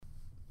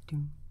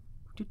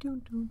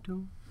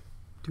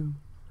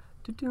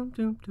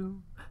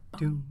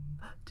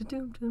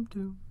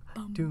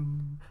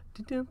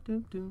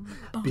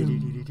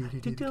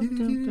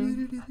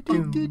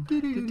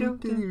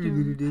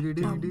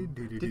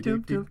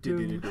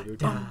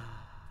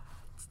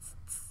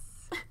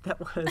That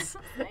was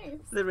nice.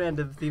 The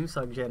random theme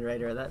song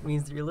generator. That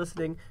means that you're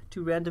listening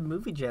to Random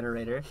Movie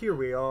Generator. Here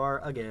we are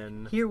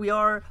again. Here we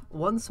are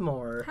once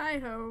more. Hi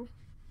ho.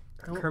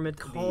 Kermit,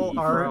 the call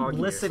our frog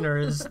here.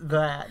 listeners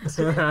that.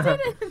 I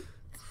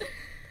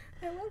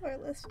love our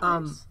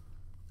listeners.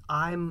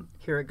 I'm.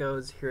 Here it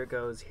goes, here it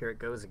goes, here it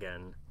goes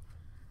again.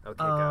 Okay,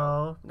 go.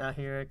 Oh, now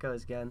here it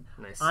goes again.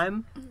 Nice.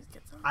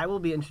 I will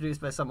be introduced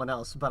by someone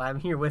else, but I'm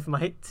here with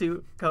my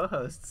two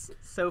co-hosts,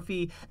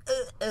 Sophie,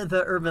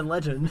 the urban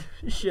legend,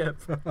 Ship,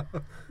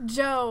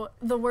 Joe,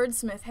 the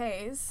wordsmith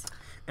Hayes.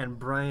 And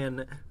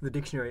Brian, the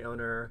dictionary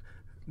owner,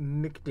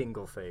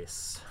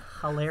 McDingleface.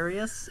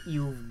 hilarious.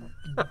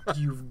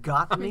 You've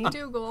got me.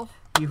 McDougal.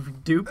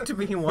 You've duped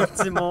me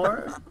once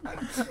more.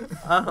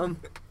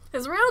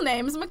 His real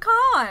name's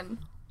McCon.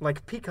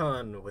 Like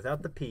pecan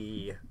without the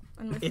P.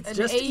 And with It's an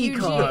just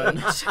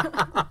A-U-G-H.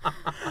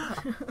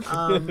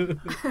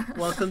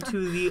 Welcome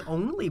to the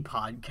only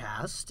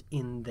podcast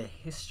in the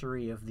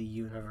history of the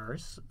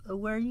universe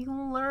where you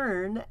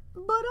learn,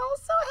 but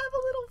also have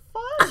a little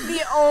fun.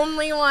 The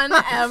only one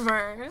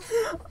ever.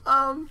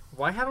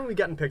 Why haven't we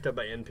gotten picked up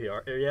by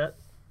NPR yet?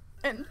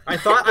 And I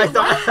thought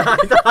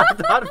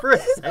for a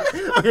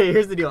second. Okay,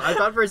 here's the deal. I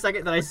thought for a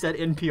second that I said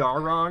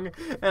NPR wrong,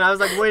 and I was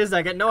like, wait a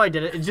second. No, I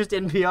didn't. It's just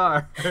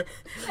NPR.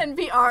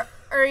 NPR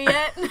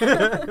yet.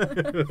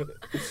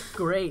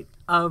 Great.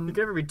 You can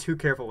never be too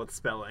careful with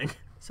spelling.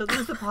 So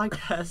this is the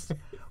podcast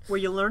where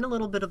you learn a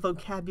little bit of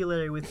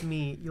vocabulary with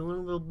me. You learn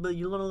a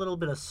little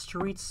bit of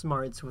street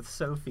smarts with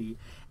Sophie,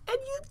 and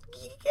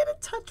you get in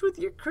touch with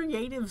your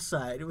creative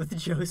side with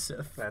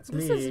Joseph. That's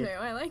me. This is new.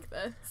 I like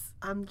this.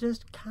 I'm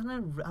just kind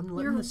of letting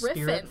You're the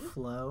spirit riffing.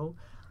 flow.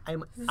 This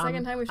is the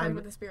second time we've talked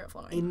about the spirit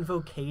flowing.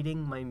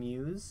 Invocating my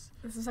muse.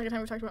 This is the second time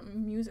we've talked about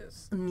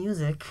muses.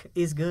 Music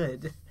is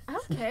good.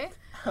 Okay.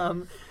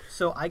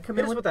 So I come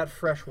Hit in us with with that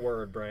fresh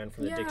word, Brian,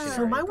 from the Yeah. dictionary.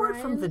 So my word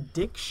Brian? from the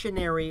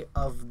dictionary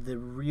of the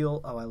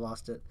real... Oh, I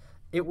lost it.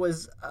 It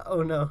was...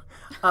 oh, no.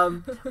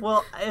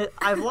 Well,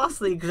 I've lost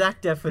the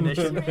exact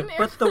definition. You're in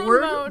But the airplane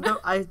word...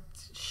 mode.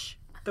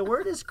 The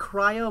word is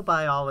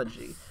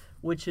cryobiology,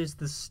 which is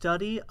the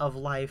study of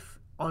life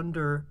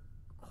under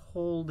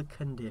cold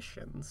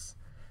conditions.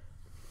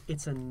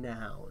 It's a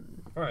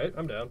noun. All right,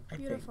 I'm down.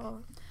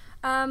 Beautiful.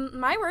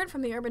 My word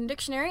from the Urban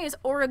Dictionary is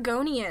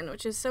Oregonian,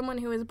 which is someone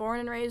who is born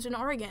and raised in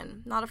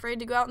Oregon. Not afraid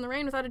to go out in the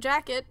rain without a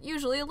jacket,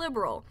 usually a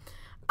liberal.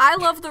 I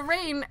love the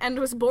rain and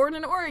was born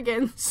in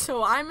Oregon,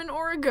 so I'm an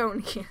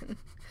Oregonian.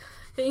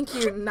 Thank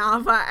you,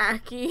 Nava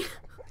Aki.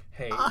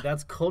 Hey,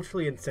 that's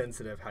culturally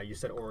insensitive how you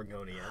said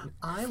Oregonian.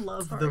 I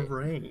love Sorry. the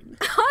rain.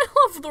 I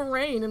love the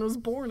rain and was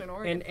born in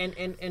Oregon. And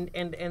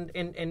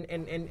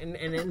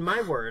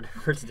my word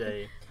for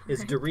today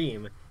is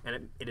Dareem,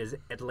 and it is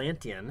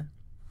Atlantean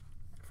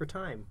for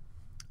time.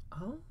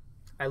 Oh?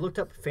 I looked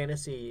up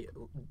fantasy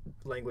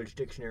language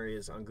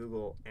dictionaries on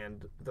Google,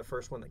 and the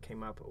first one that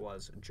came up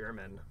was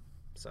German.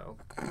 So,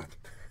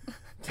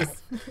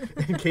 just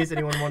in case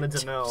anyone wanted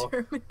to know,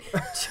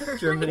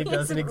 Germany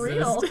doesn't isn't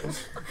real.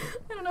 exist.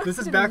 I don't know. This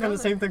I is didn't back know on the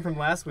that. same thing from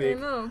last I week.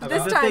 know.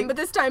 about- But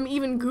this time,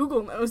 even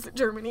Google knows that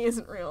Germany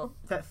isn't real.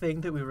 That thing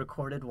that we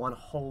recorded one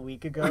whole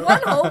week ago.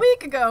 One whole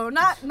week ago,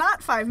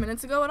 not 5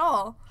 minutes ago at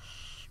all.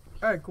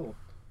 All right, cool.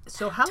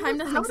 So how Time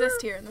doesn't how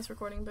exist here in this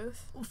recording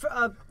booth.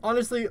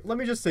 Honestly, let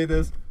me just say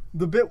this.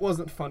 The bit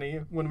wasn't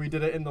funny when we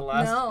did it in the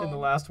last No. in the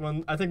last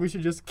one. I think we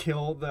should just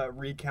kill the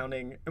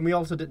recounting, and we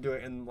also didn't do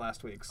it in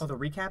last week's. Oh, the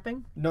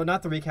recapping? No,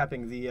 not the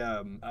recapping.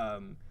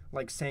 The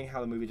like saying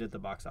how the movie did at the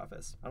box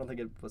office. I don't think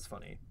it was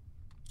funny.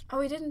 Oh,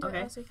 we didn't do it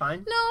Okay, last week.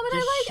 fine. No, but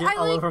Just I shit like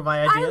all over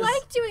my I ideas.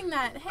 like doing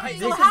that. Hey,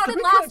 so This is- how can did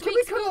we last cut- can we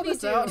week's cut all movie this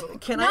do?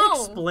 out? Can No. I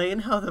explain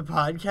how the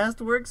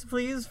podcast works,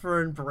 please,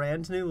 for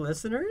brand new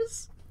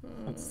listeners?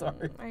 I'm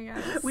sorry. I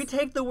guess. We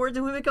take the words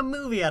and we make a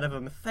movie out of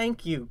them.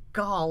 Thank you.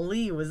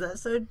 Golly, was that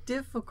so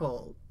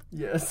difficult?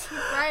 Yes.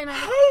 Brian,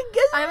 Hey,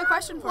 guess I have a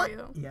question for what?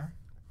 you. Yeah.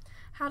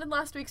 How did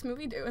last week's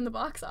movie do in the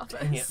box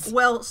office? it.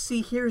 Well,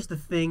 see, here's the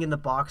thing in the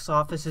box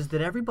office is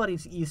that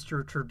everybody's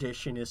Easter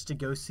tradition is to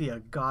go see a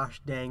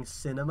gosh dang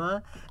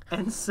cinema.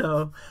 And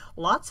so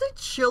lots of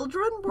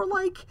children were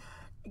like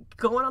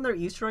going on their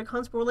Easter egg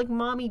hunts, but we're like,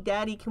 Mommy,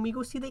 Daddy, can we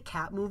go see the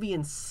cat movie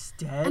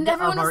instead And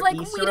everyone of was our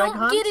like, Easter we egg don't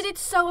hunts? get it,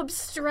 it's so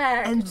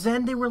abstract. And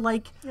then they were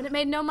like, And it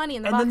made no money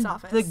in the and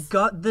box then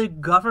office. the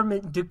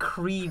government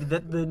decreed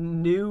that the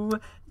new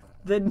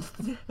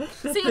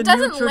See, it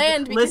doesn't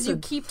land because you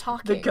keep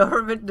talking. The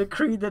government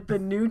decreed that the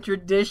new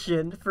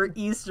tradition for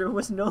Easter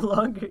was no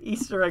longer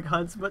Easter egg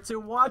hunts, but to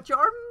watch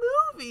our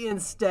movie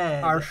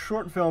instead. Our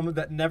short film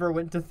that never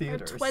went to A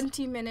theaters.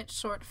 20-minute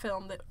short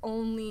film that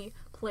only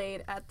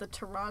played at the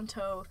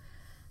Toronto.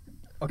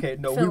 Okay,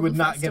 no, we Film would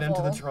not get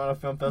into the festival. Toronto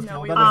Film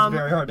Festival. we That wouldn't. is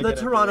very hard to the get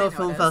Toronto into.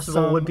 Film I know it is.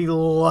 Festival would be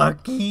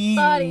lucky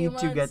Buddy to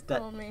once get that.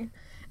 told me.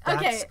 That's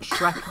Okay.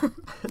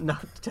 Shrek,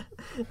 not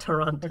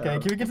Toronto. Okay,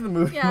 can we get to the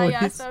movie? Yeah,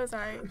 please? so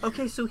sorry.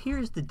 Okay, so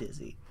here's the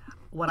dizzy.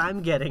 What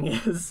I'm getting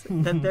is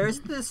that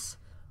there's this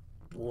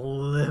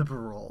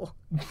liberal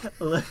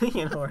living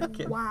in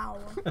Oregon Wow.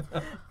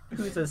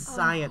 who's a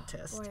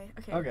scientist Boy.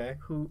 Okay. Okay.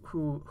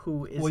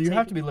 who is Well, you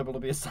have to be liberal to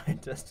be a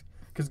scientist,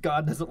 because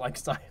God doesn't like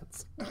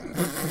science.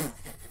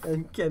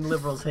 and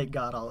liberals hate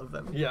God, all of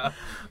them. Yeah.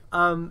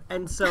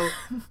 And so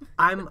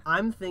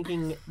I'm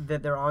thinking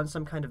that they're on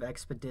some kind of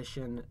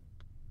expedition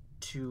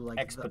to like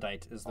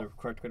Expedite is the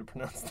correct way to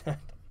pronounce that.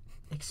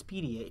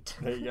 expedite.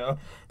 There you go.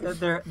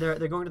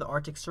 They're going to the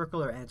Arctic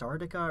Circle or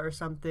Antarctica or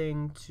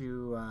something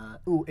to.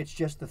 Ooh, it's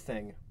just the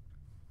thing.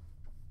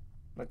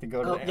 Like they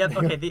go to. Oh, the yep.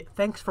 Okay.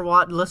 Thanks for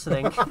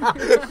listening.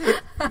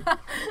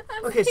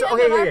 Okay, so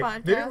the end of okay. our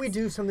Maybe podcast. we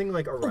do something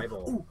like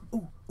Arrival,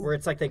 where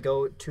it's like they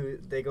go to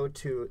the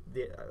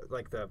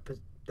like the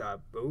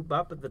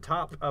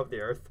top of the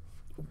Earth,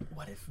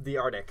 What if the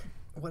Arctic,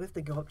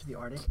 they go up to the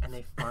Arctic and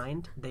they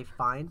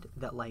find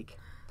that like.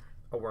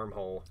 a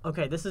wormhole.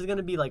 Okay, this is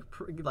gonna be like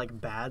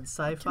bad Can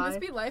sci-fi. this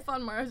be life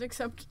on Mars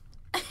except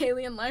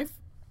alien life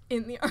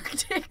in the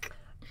Arctic?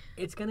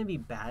 It's gonna be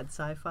bad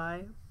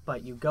sci-fi,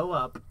 but you go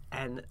up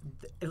and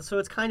so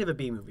it's kind of a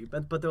B movie,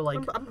 but they're like,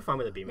 I'm fine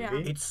with a B movie.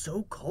 Yeah. it's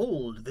so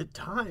cold that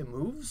time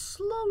moves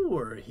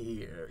slower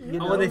here. You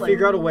Oh, know, and they like-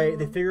 figure out a way.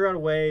 They figure out a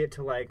way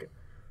to like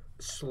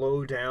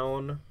slow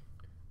down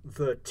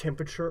the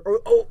temperature. Here we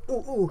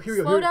go.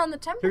 Slow here- down the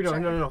Here we go.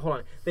 temperature. No, hold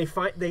on. They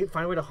find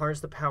a way to harness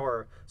the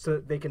power so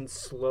that they can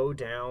slow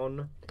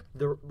down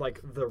the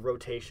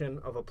rotation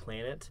of a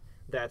planet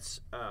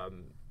that's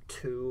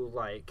too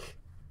like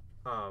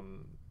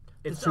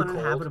it's It's too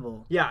uninhabitable.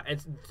 cold. Yeah,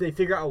 they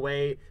figure out a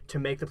way to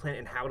make the planet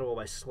inhabitable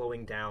by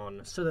slowing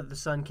down. so that the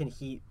sun can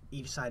heat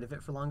each side of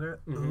it for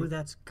longer. Mm-hmm. Ooh,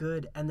 that's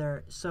good. And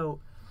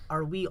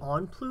are we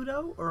on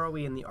Pluto or are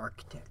we in the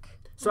Arctic?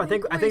 So I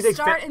think we they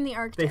start in the they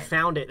Arctic.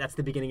 found it. That's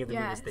the beginning of the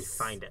movie. Is They Yes.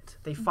 find it.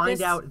 They find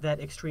This- out that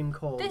extreme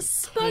cold. This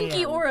spunky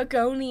can-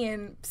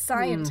 Oregonian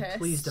scientist.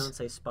 Please don't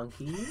say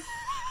spunky.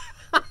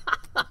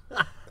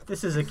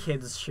 This is a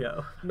kids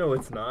show. No,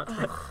 it's not.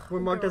 We're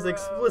marked as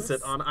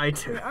explicit gross. on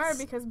iTunes. We are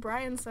because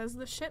Brian says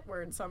the shit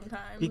word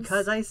sometimes.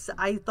 Because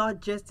I thought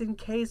just in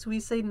case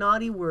we say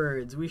naughty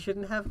words, we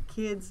shouldn't have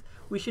kids.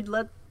 We should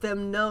let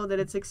them know that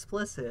it's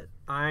explicit.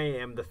 I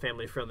am the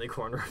family-friendly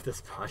corner of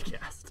this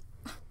podcast.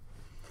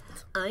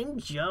 I'm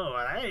Joe.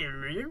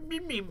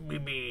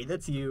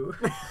 That's you.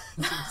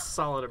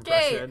 Solid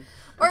Okay, impression.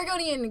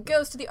 Oregonian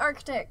goes to the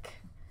Arctic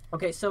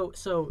Okay, so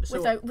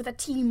with a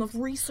team of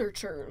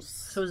researchers.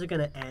 so is it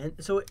gonna end?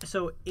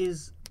 So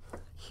is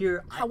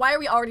here? Why are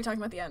we already talking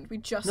about the end? We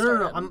just No.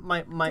 started.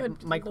 My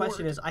Good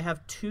question Lord. is, I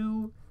have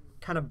two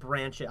kind of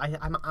branches.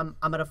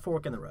 I'm at a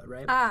fork in the road,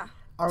 right?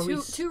 Are we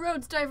two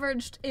roads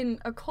diverged in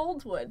a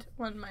cold wood,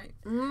 one might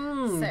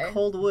say.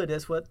 Cold wood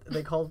is what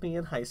they called me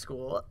in high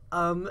school.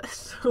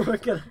 So we're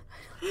gonna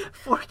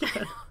fork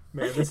out.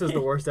 Man, this is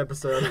the worst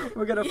episode.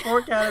 We're gonna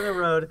fork out of the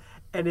road,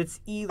 and it's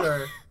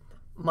either.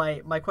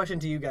 My question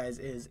to you guys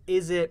is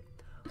it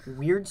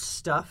weird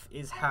stuff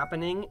is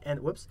happening and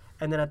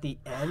then at the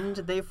end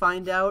they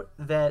find out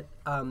that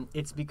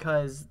it's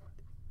because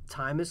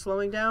time is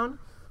slowing down,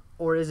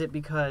 or is it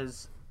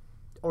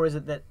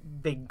that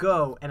they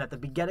go and at the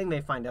beginning they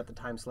find out the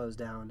time slows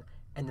down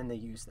and then they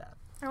use that?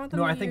 I want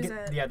them No, to I think use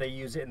it. yeah, they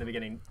use it in the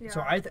beginning.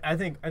 So Yeah. I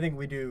think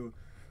we do.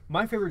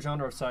 My favorite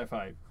genre of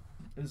sci-fi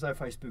is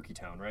sci-fi spooky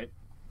town, right?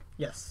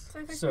 Yes.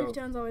 Sci-fi so- spooky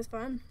town's always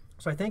fun.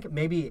 So I think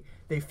maybe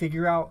they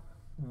figure out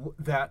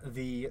that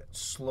the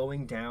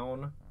slowing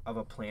down of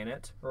a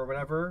planet or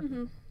whatever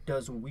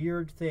does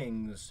weird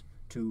things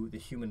to the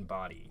human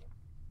body.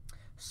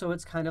 So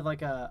it's kind of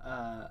like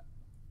a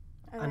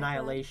I like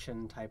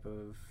annihilation type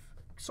of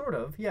Sort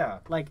of, yeah.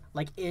 like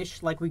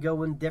we go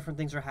when different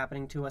things are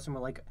happening to us and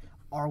we're like,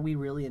 are we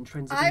really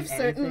intrinsically I've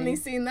certainly anything?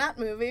 seen that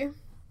movie.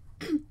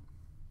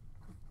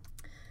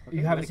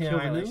 You haven't Gonna seen kill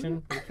the Annihilation?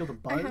 moon? Gonna kill the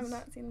I buzz? have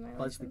not seen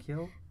Buzz the Annihilation.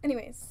 kill?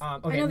 Anyways,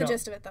 Okay, I know the no,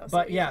 gist of it though.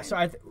 But you're yeah,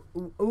 fine.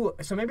 so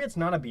so maybe it's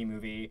not a B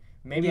movie.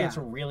 Maybe Yeah. it's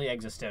really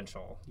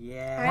existential.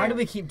 Yeah. Why do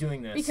we keep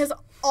doing this? because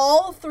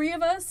all three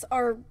of us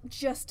are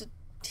just a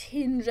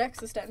tinge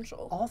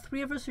existential. All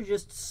three of us are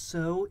just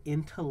so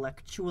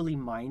intellectually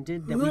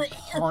minded that we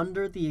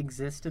ponder the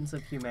existence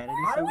of humanity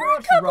I so much.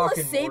 watch Couple Rock of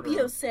and Mortar.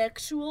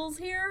 sapiosexuals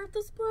here at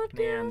this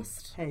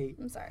podcast. Hey,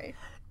 I'm sorry.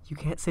 you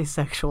can't say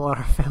sexual on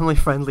our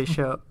family-friendly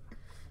show.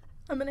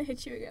 I'm gonna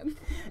hit you again.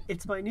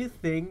 It's my new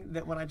thing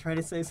that when I try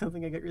to say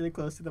something, I get really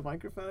close to the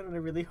microphone, and I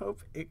really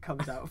hope it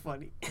comes out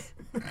funny.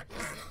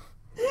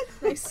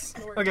 Nice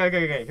snort. Okay.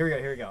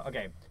 Here we go.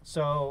 Okay,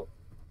 so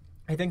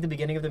I think the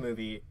beginning of the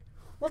movie.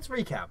 Let's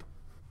recap.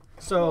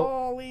 So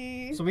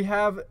Wally. we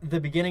have the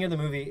beginning of the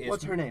movie is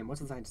What's her name?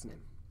 What's the scientist's name?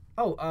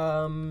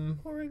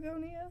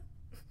 Oregonia.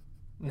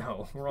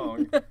 No,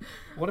 wrong.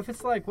 What if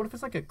it's like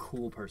a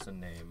cool person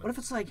name? What if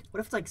it's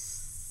like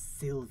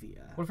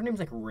Sylvia? What if her name's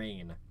like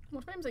Rain?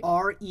 What if my name's like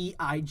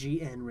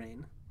Reign,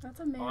 Rain. that's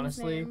a man's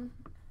honestly, name.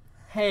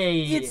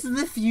 Hey, It's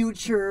the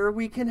future.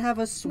 We can have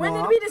a swap. When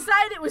did we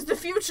decide it was the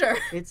future?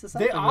 It's the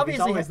They sci-fi movie. It's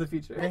obviously always have- the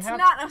future. they It's have-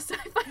 not how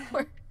sci-fi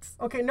works.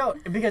 okay, no,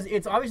 because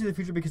it's obviously the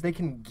future because they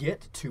can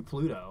get to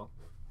Pluto.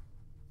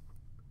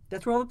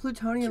 That's where all the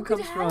plutonium You could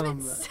comes have from.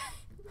 it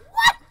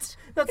what?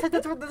 That's what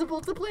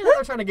the planet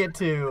they're trying to get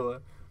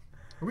to.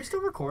 Are we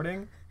still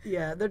recording?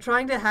 Yeah, they're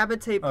trying to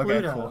habitate Okay,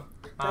 Pluto. cool.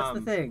 That's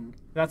the thing.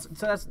 That's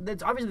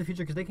obviously the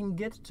future because they can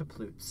get to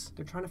Plutes.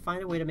 They're trying to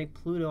find a way to make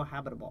Pluto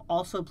habitable.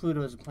 Also,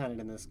 Pluto is a planet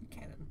in this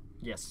canon.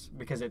 Yes,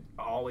 because it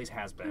always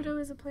has been. Pluto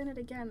is a planet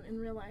again in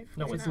real life.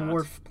 No, Is it it's It's a not.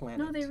 dwarf planet.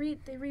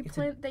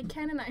 No, they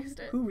canonized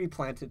it. Who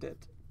replanted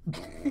it?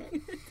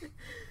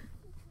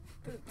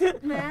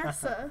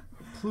 NASA.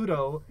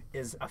 Pluto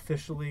is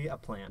officially a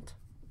plant.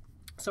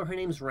 So her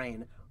name's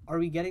Rain. Are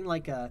we getting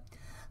like a?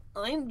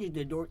 I'm just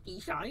a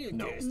dorky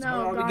scientist.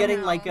 No, Or are we God,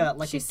 getting no. like a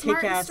She's smart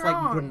and kick-ass like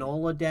strong.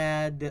 granola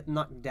dad,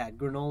 not dad,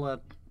 granola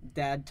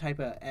dad type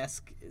of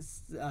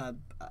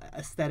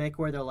aesthetic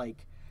where they're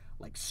like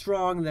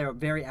strong, they're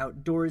very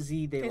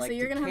outdoorsy. They Okay, like so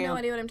you're to gonna have no camp.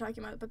 idea what I'm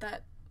talking about, but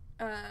that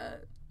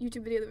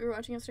YouTube video that we were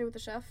watching yesterday with the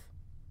chef,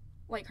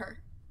 like her.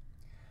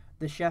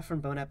 The chef from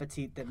Bon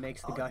Appetit that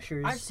makes the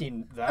gushers. I've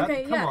seen that.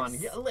 Okay, Come on.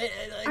 yes.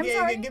 I'm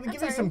sorry, Give I'm me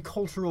sorry. some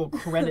cultural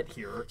credit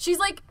here. She's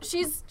like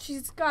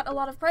she's got a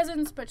lot of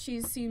presence, but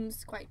she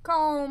seems quite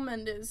calm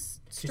and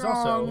is She's strong,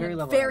 also- and Very very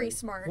level-headed.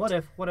 smart. What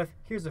if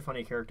here's a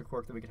funny character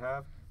quirk that we could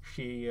have?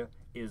 She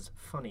is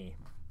funny.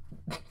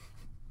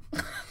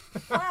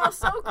 Wow,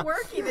 so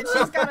quirky that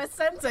she's got a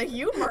sense of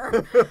humor.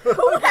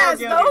 Who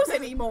has okay. those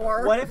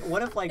anymore? What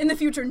if like In the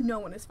future, no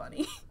one is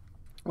funny.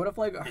 what if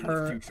like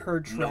her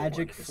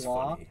tragic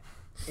flaw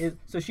is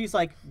so she's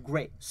like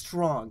great,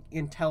 strong,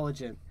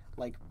 intelligent,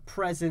 like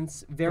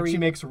presence, very She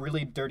makes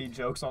really dirty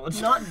jokes all the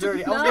time. not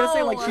dirty. I was gonna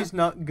say like No. she's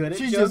not good at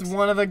She's jokes. just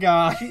one of the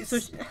guys. So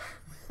she,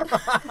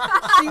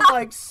 she's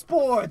like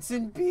sports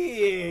and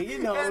beer, you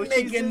know. and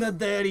she's making the just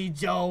dirty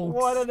jokes.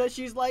 one of the.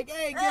 She's like,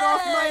 hey, get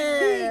off my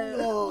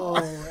bingo,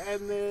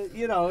 and the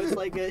you know it's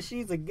like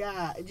she's a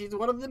guy. She's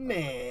one of the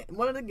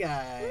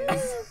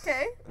guys.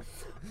 Okay.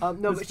 No,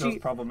 This but feels she,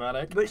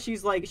 problematic. but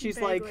she's like,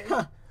 Vaguely.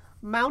 huh,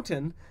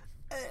 mountain.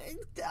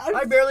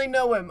 I barely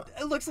know him.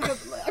 It looks like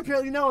I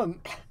barely know him.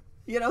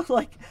 You know,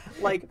 like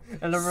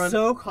And everyone-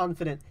 so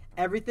confident.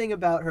 Everything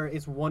about her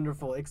is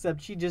wonderful,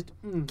 except she just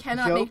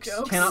Cannot make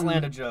jokes. Cannot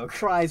land a joke.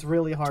 Tries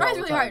really hard. Tries all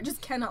the really time. hard,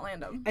 just cannot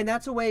land them. And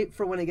that's a way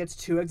for when it gets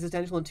too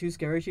existential and too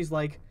scary. She's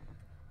like,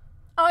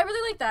 Oh, I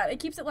really like that. It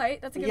keeps it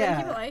light. That's a good way to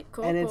keep it yeah, light.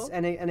 Cool, and cool. it's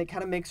and it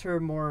kind of makes her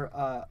more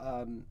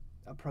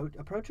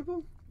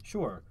approachable.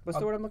 Sure. What's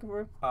the word I'm looking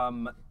for?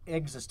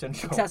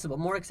 Existential. Accessible,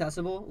 more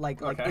accessible.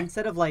 Like Okay.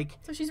 instead of like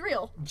So she's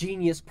real.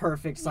 genius,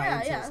 perfect Yeah,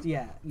 scientist.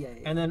 Yeah.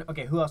 And then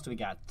okay, who else do we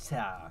got?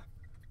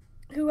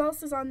 Who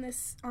else is on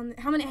this?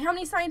 How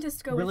many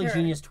scientists go Really with her?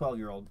 genius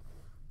 12-year-old.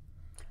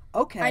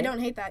 okay. I don't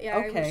hate that. Yeah,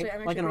 Okay,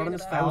 I'm like an actually pretty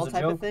Artemis into That Fowl was a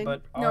type of joke, thing?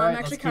 but that. No, all I'm right,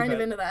 actually let's keep kind of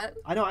it. into that.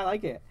 I know, I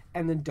like it.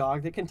 And then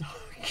dog that can talk.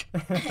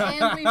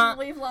 And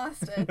we've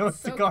lost it No,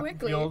 it's so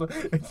Garfield.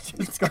 quickly. It's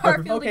just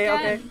Garfield Okay,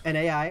 okay. again. An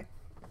AI,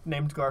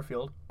 Named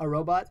Garfield. a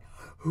robot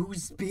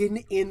who's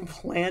been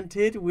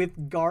implanted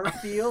with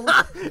Garfield.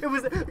 It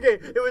was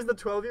the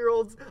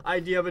 12-year-old's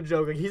idea of a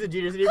joke. Like he's a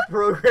genius and he's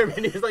programmed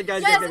and he's like,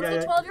 guys, Yes,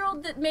 it's the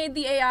 12-year-old that made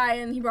the AI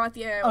and he brought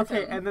the AI with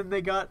Okay, him. and then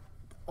they got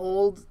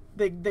old.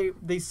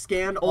 They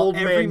scanned Old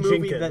every man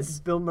movie Jenkins.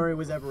 that Bill Murray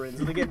was ever in.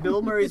 So they get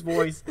Bill Murray's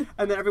voice,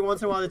 and then every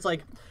once in a while it's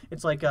like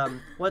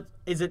what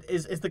is it?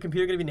 Is the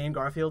computer gonna be named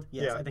Garfield?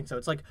 Yes, Yeah. I think so.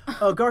 It's like,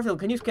 oh Garfield,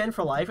 can you scan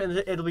for life? And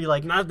it'll be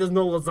like There's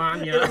no it'll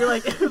lasagna. be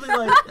like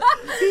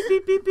beep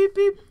beep beep beep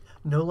beep.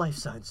 No life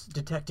signs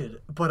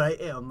detected, but I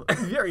am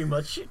very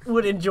much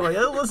would enjoy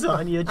a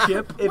lasagna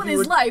chip. If What you is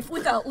would life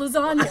without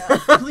lasagna?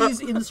 please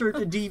insert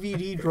a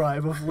DVD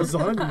drive of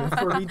lasagna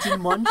for me to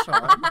munch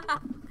on. Why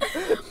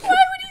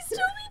would he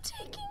still be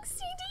taking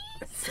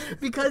CDs?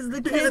 Because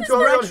the Because kid's it's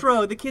retro.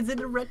 retro. The kid's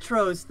into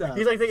retro stuff.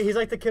 He's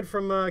like the kid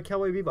from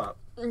Cowboy Bebop.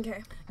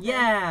 Okay,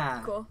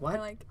 yeah. cool. What? I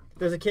like.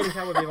 There's a kid in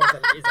Cowboy Bebop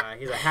that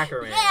he's a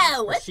hacker. Yeah,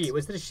 A what? she.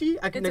 Was it a she?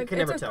 I can It's a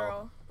never tell.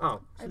 girl. Oh.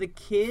 So the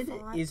kid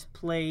Thought. is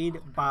played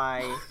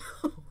by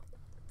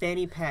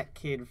Fanny Pack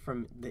Kid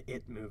from the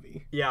It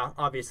movie, Yeah,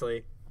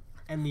 obviously.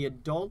 and the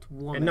adult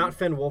woman. And not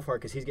Finn Wolfhard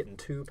because he's getting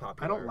too I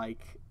popular. don't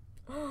like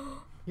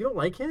You don't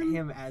like him?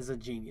 him as a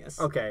genius.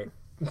 Okay.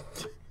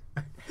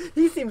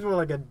 He seems more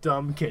like a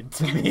dumb kid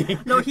to me.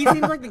 No, he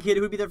seems like the kid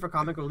who would be there for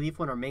comic relief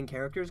when our main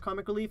character is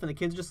comic relief, and the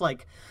kid's just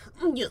like,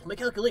 yes, my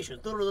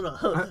calculations.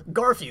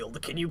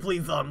 Garfield, can you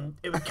please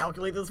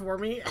calculate this for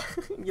me?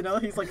 You know,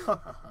 he's like,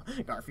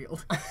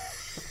 Garfield.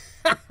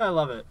 I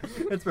love it.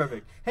 It's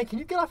perfect. Hey, can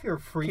you get off your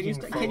freaking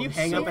phone? Can you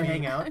hang up and Sophie?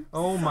 hang out?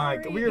 Oh my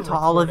Sorry. god. We are To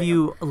all of recording.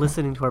 you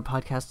listening to our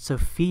podcast,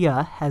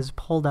 Sophia has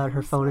pulled out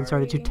her phone and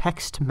started to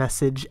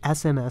sorry.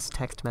 SMS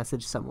text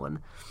message someone.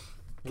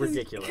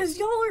 Ridiculous. Because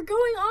y'all are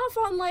going off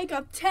on like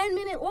a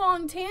 10-minute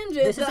long tangent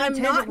This is that a I'm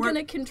tangent not we're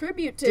going to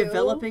contribute to.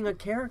 Developing a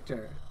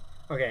character.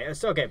 Okay,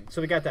 so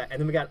we got that, and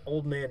then we got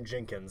Old Man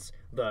Jenkins,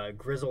 the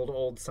grizzled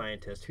old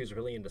scientist who's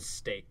really into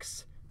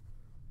steaks.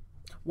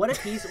 What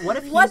if he's not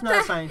the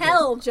a scientist?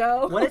 hell,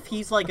 Joe? What if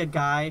he's like a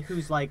guy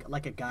who's like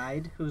a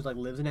guide who's like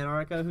lives in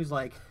Antarctica who's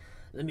like,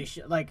 let me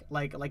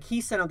like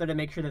he's sent out there to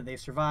make sure that they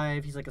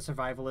survive. He's like a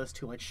survivalist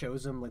who like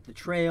shows them like the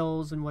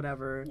trails and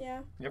whatever.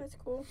 Yeah, that's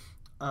cool.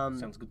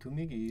 Sounds good to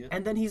me.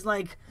 And then he's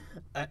like,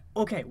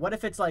 okay, what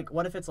if it's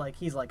like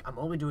he's like, I'm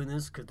only doing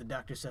this because the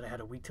doctor said I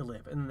had a week to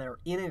live, and they're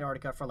in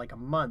Antarctica for like a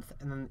month,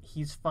 and then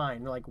he's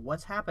fine. They're like,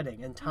 what's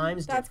happening? And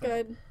time's That's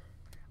different. good.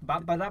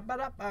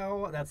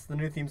 Ba-ba-da-ba-da-bow. That's the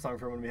new theme song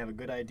for when we have a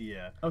good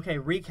idea. Okay,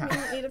 We recap.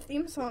 don't need a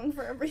theme song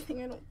for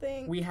everything, I don't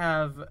think. We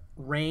have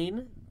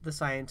Rain, the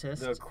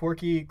scientist. The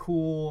quirky,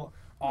 cool,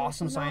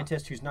 awesome not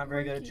scientist who's not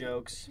very good at quirky.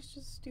 jokes. She's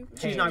just stupid.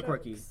 She's not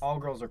quirky. All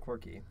girls are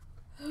quirky.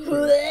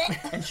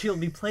 And she'll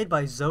be played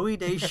by Zoe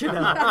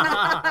Deschanel.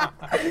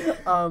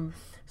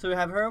 So we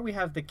have her. We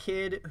have the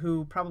kid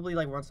who probably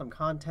like won some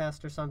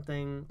contest or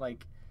something.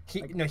 Like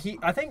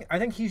I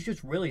think he's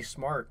just really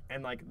smart,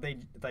 and like they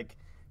like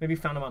maybe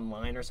found him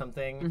online or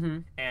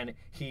something, and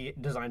he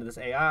designed this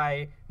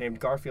AI named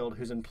Garfield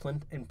who's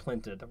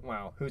implanted.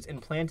 Wow, who's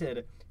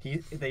implanted.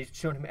 They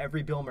showed him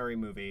every Bill Murray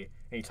movie,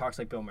 and he talks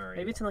like Bill Murray.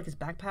 maybe it's in like his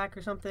backpack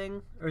or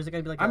something, or is it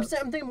gonna be like I'm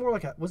thinking more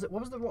like what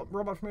was the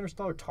robot from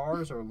Interstellar?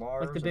 Tars or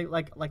Lars? like the big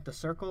like the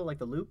circle, like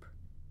the loop?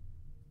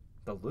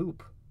 the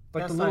loop.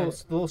 Like That's the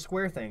like- little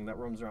square thing that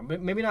roams around.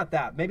 Maybe not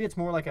that. Maybe it's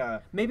more like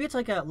a Maybe it's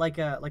like a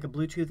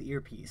Bluetooth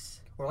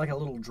earpiece. or like a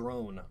little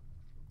drone.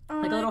 Oh,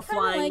 Like a little I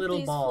kinda flying like little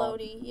these ball.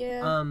 Floaty.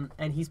 Yeah.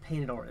 And he's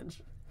painted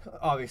orange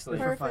Obviously.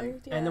 for fun.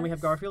 Perfect, And then we have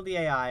yes. Garfield the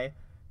AI,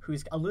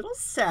 who's a little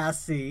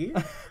sassy.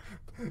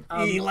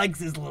 He likes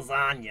his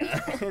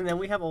lasagna. And then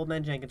we have Old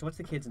Man Jenkins. What's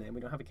the kid's name?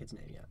 We don't have a kid's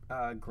name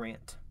yet.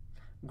 Grant.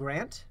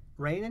 Grant,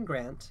 Rain and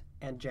Grant,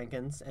 and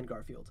Jenkins and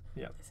Garfield.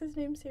 Is his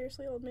name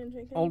seriously Old Man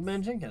Jenkins? Old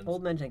Man Jenkins.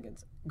 Old Man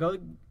Jenkins.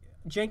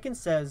 Jenkins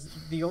says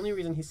the only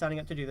reason he's signing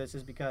up to do this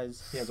is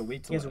because He has a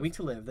week to he has live. a week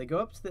to live. They go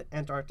up to the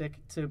Antarctic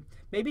to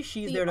maybe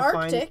she's The there to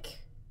Arctic.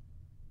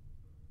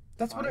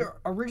 That's what it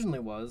originally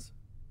was.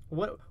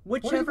 find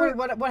What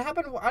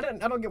happened?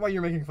 I don't get why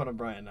you're making fun of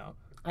Brian now.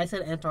 I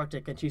said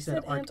Antarctic and she said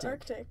Said Arctic.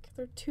 Antarctic.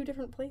 They're two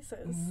different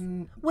places.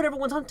 Whatever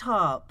one's on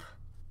top.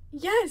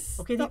 Yes.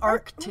 Okay, the Oh my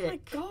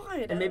Arctic.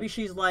 god. And maybe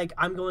she's like,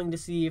 I'm going to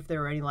see if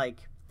there are any like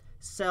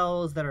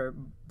cells that are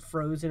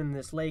frozen in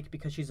this lake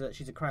because she's a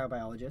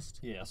cryobiologist.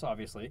 Yes,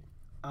 obviously.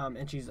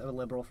 And she's a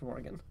liberal from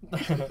Oregon.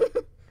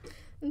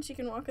 And she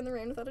can walk in the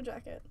rain without a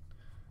jacket.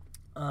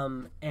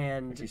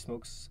 And She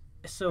smokes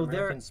so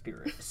American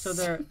Spirit.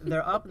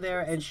 they're up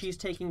there and she's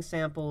taking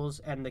samples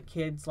and the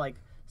kid's like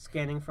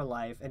scanning for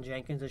life and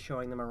Jenkins is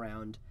showing them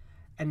around.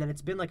 And then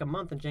it's been like a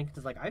month and Jenkins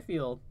is like, I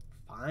feel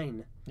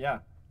fine. Yeah.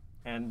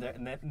 And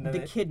then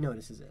The kid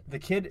notices it. the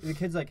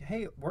kid's like,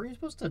 hey, weren't you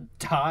supposed to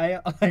die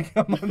like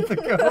a month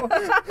ago?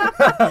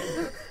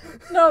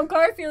 No,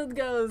 Garfield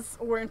goes,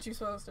 weren't you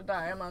supposed to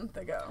die a month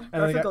ago?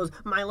 And they Garfield go, goes,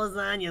 my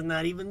lasagna's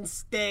not even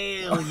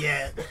stale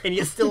yet. and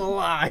you're still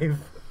alive.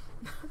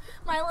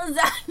 My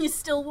lasagna's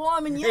still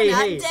warm and you're Hey,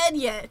 not hey. dead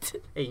yet.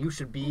 Hey, you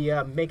should be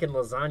making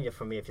lasagna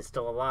for me if you're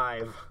still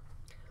alive.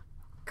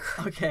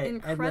 Okay.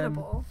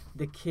 Incredible. And then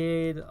the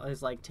kid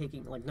is like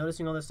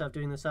noticing all this stuff,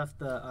 doing this stuff.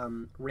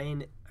 The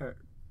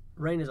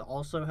Rain is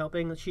also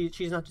helping.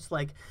 She's not just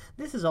like,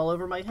 this is all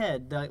over my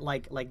head.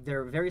 Like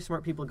they're very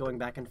smart people going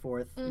back and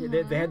forth,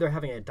 They're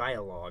having a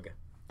dialogue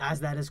as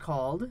that is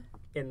called.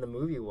 in the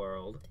movie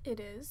world. It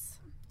is.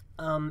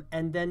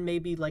 And then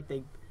maybe like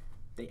they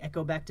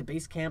echo back to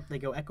base camp. They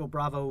go Echo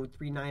Bravo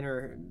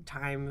 39er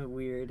time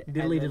weird. and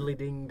Diddly then- diddly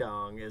ding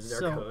dong is their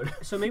so, code.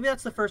 so maybe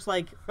that's the first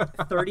like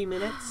 30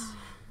 minutes,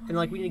 and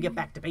like we need to get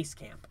back to base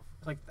camp.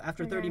 Like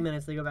after 30 Okay.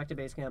 minutes, they go back to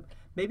base camp.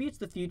 Maybe it's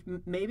the future.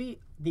 Maybe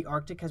the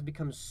Arctic has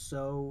become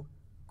so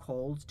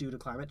cold due to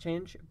climate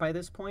change by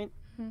this point.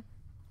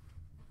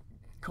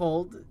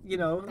 Cold, you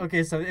know.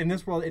 Okay, so in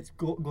this world, it's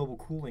global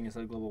cooling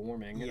instead of global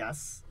warming.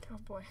 Yes. Oh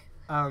boy.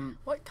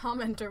 What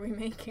comment are we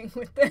making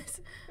with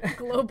this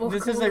global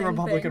This is a cooling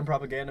Republican thing?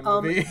 propaganda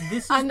movie.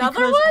 This is Another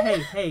because, one?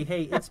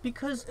 Hey! It's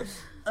because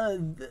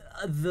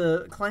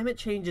the climate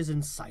change is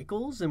in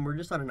cycles, and we're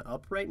just on an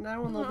up right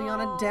now, and they'll be on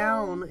a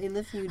down in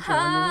the future when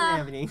there's an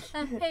happening.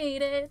 I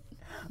hate it.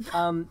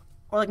 Or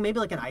like maybe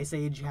like an ice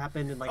age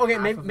happened, and like Okay,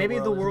 half of maybe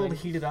the is, world like,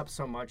 heated up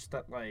so much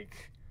that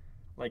like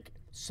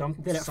some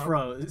that it some-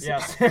 froze.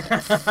 Yes.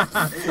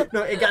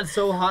 No, it got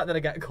so hot that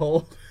it got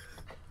cold.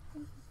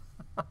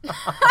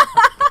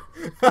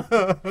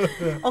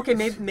 Okay,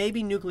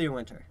 maybe nuclear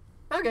winter.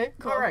 Okay,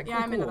 all right, Yeah,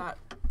 cool, I'm into cool.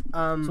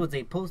 that. So it's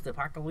a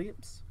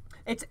post-apocalypse.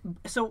 It's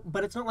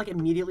but it's not like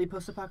immediately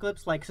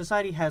post-apocalypse. Like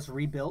society has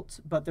rebuilt,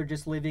 but they're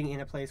just living in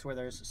a place where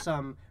there's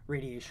some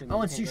radiation.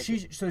 Oh, and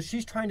like,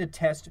 she's trying to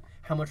test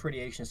how much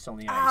radiation is still in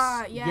the ice.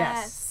 Ah,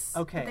 yes.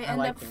 Okay, They I end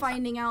like up this.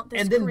 finding out this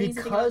And then crazy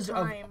because thing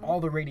of about time. all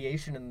the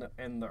radiation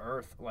in the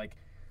Earth, like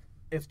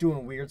it's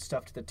doing weird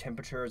stuff to the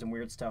temperatures and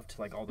weird stuff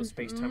to like all the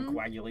space-time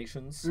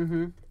coagulations.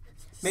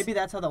 Maybe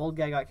that's how the old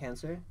guy got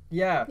cancer.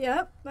 Yeah,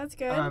 Yep, that's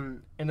good.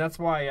 and that's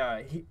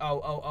why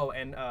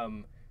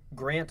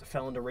Grant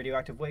fell into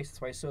radioactive waste.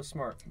 That's why he's so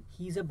smart.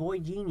 He's a boy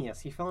genius.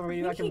 He fell in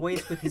radioactive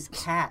waste with his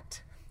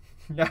cat.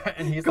 Yeah,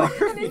 and he's like,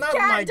 And his not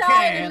cat my died,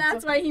 cat. and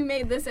that's why he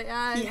made this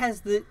AI. He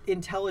has the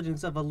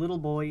intelligence of a little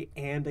boy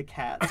and a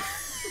cat.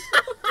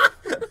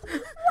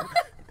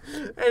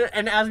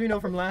 And as we know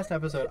from last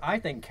episode, I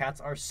think cats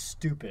are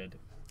stupid.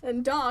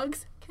 And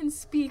dogs can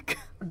speak.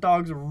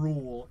 Dogs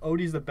rule.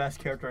 Odie's the best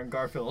character in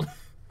Garfield.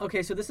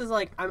 Okay, so this is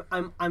like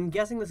I'm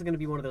guessing this is gonna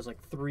be one of those like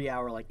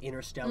 3-hour like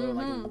Interstellar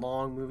like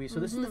long movies. So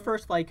this is the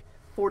first like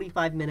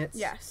 45 minutes.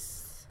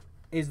 Yes.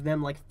 Is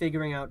them like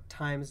figuring out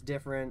time's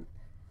different.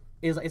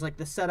 Is like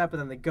the setup and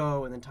then they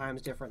go and then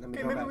time's different. And then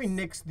we Okay, go maybe back.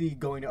 we nix the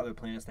going to other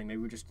planets thing. Maybe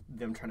we just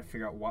them trying to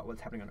figure out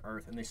what's happening on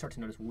Earth, and they start to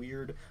notice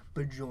weird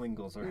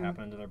bajillingles are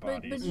happening to their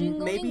bodies.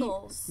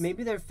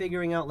 Maybe they're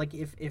figuring out like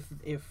if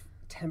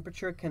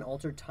temperature can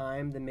alter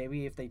time, then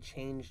maybe if they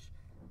change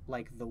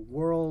like the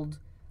world,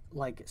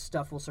 like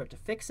stuff will start to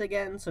fix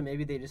again. So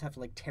maybe they just have to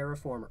like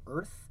terraform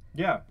Earth.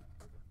 Yeah,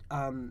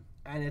 And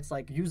it's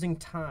like using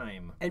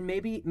time. and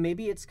maybe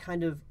it's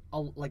kind of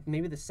like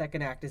maybe the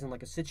second act is in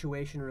like a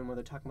situation room where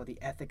they're talking about the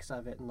ethics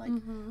of it and like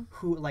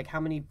who like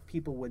how many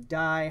people would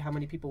die, how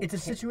many people. It's a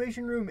can't-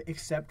 situation room,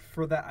 except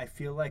for that I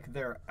feel like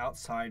they're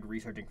outside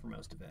researching for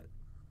most of it.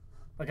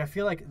 Like I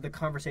feel like the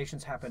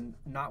conversations happen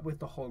not with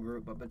the whole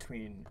group, but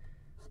between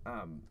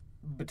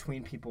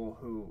people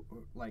who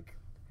like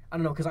I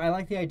don't know, because I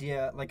like the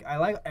idea. Like I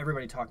like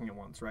everybody talking at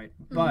once, right?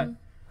 But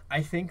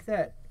I think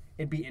that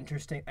it'd be an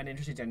interesting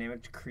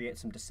dynamic to create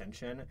some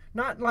dissension.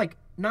 Not like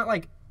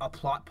a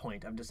plot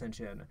point of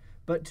dissension,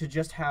 but to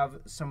just have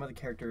some of the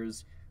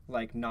characters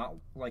like not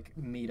like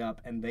meet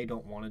up and they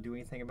don't want to do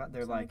anything about.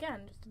 They're like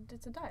again,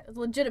 it's a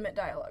legitimate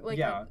dialogue. Like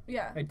yeah,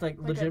 yeah. It's like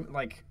legit.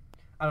 Like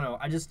I don't know.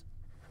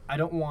 I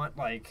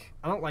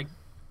don't like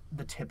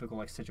the typical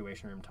like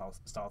situation room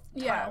style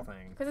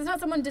thing. Because it's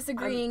not someone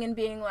disagreeing and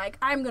being like,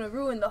 I'm gonna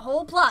ruin the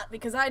whole plot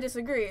because I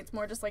disagree. It's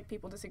more just like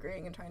people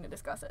disagreeing and trying to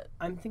discuss it.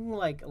 I'm thinking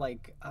like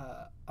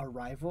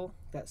Arrival,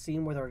 that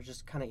scene where they're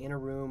just kind of in a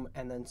room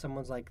and then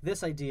someone's like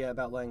this idea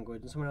about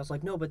language and someone else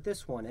like no but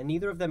this one, and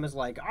neither of them is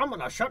like I'm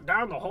gonna shut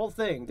down the whole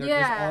thing. They're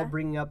just all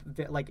bringing up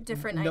like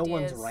Different no ideas.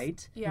 one's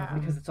right. Yeah.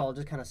 Because it's all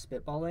just kind of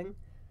spitballing.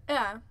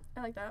 Yeah,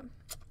 I like that.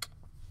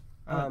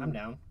 I'm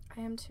down.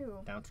 I am too.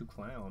 Down to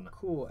clown.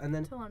 Cool. And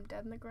then Until I'm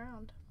dead in the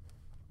ground.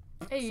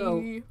 Hey.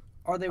 So-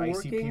 are they ICP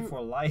working for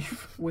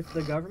life. with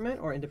the government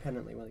or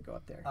independently when they go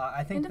up there?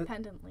 I think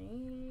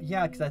Independently.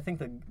 yeah, because I think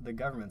the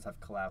governments have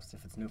collapsed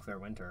if it's nuclear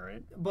winter,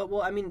 right? But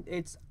well, I mean,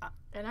 it's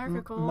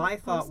Anarchical. my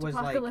thought was,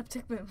 like-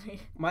 post-apocalyptic movie.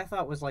 my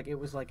thought was like it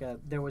was like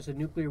there was a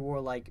nuclear war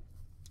like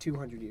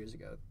 200 years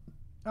ago.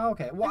 Oh,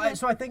 okay. Well,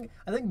 I think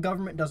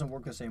government doesn't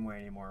work the same way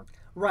anymore.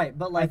 Right,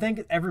 but I like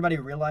think everybody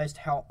realized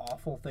how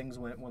awful things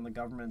went when the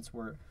governments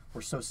were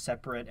so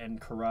separate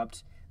and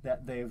corrupt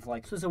that they've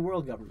like so it's a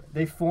world government.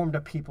 they formed a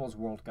people's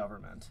world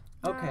government.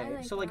 Okay, I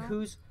like so like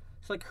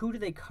that. who do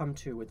they come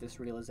to with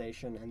this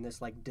realization and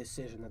this like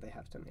decision that they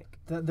have to make?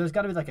 There's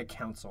got to be like a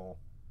council.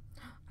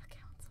 A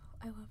council.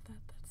 I love that.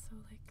 That's so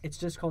like. It's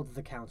just called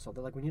the council.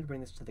 They're like, we need to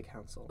bring this to the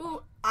council.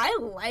 Ooh, I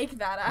like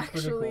that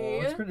Pretty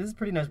actually. cool. This is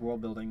pretty nice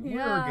world building. We're good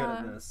Yeah.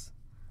 at this.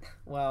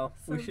 Well,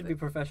 we So should be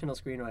professional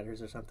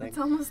screenwriters or something. It's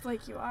almost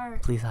like you are.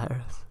 Please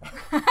hire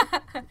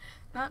us.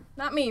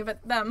 Not me,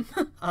 but them.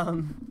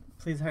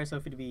 Please hire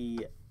Sophie to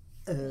be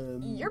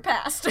You're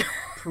past.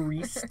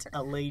 priest,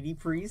 a lady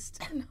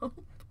priest. No.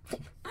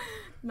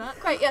 Not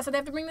quite. Yeah, so they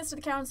have to bring this to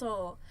the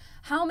council.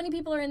 How many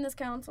people are in this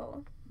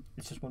council?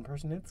 It's just one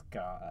person. It's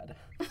God.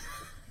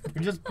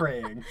 You're just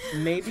praying.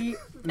 Maybe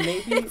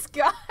It's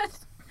God,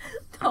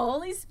 the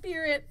Holy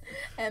Spirit,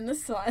 and the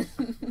Son.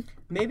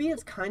 maybe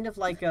it's kind of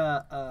like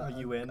a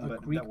UN, a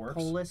but Greek that works.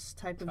 polis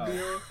type of Oh.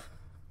 deal,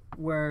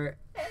 where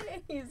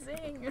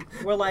Amazing.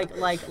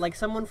 like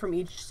someone from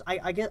each.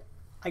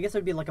 I guess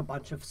there'd be like a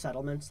bunch of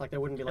settlements. Like there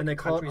wouldn't be like And they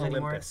call it countries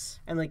anymore. Olympus.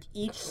 And like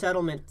each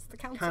settlement the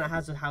council. kind of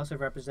has a House of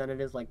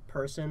Representatives like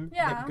person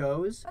Yeah. that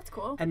goes, That's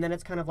cool. and then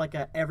it's kind of like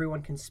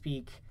everyone can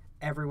speak,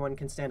 everyone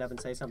can stand up and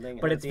say something.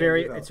 But and it's at the end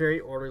very you vote. it's very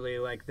orderly.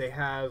 Like they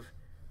have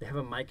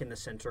a mic in the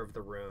center of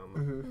the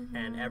room,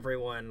 and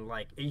everyone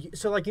like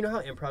so like you know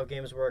how improv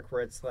games work,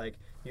 where it's like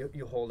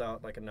you hold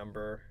out like a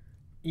number.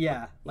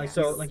 Yeah, like Yes.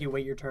 so like you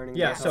wait your turn. And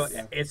Yeah, get so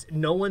help, it's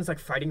no one's like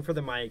fighting for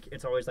the mic.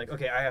 It's always like,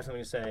 okay, I have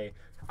something to say.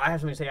 I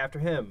have something to say after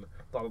him.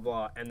 Blah blah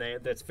blah, and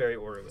that's very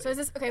orderly. So is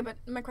this okay? But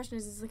my question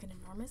is this like an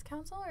enormous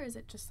council, or is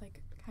it just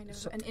like kind of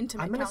an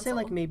intimate? I'm gonna council? say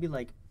like maybe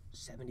like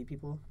 70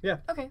 people.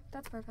 Okay,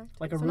 that's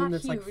perfect. Like a So room not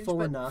that's, like, huge, full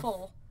but enough.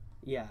 Full.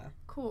 Yeah.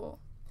 Cool.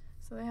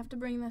 So they have to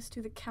bring this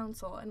to the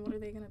council, and what are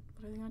they gonna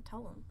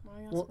tell them? What are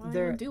they Well, gonna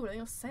they're- do? What are they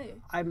gonna say?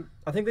 I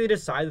think they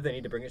decide that they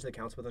need to bring it to the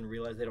council, but then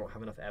realize they don't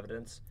have enough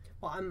evidence.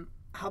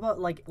 How about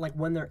like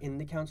when they're in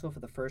the council for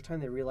the first time,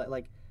 they realize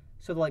like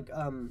so like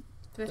Do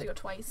they have to go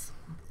twice?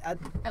 at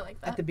I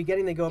like that. at the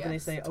beginning they go up and they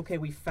Yes. say, okay,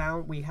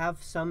 we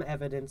have some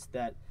evidence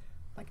that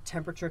like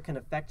temperature can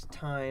affect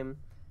time,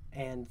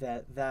 and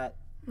that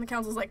And the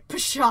council's like,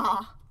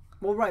 pshaw.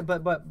 well right,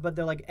 but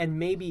they're like, and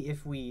maybe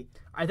if we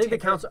I think the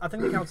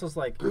council's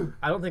like,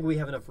 I don't think we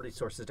have enough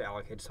resources to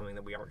allocate to something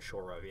that we aren't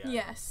sure of yet.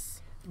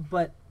 Yes.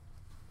 but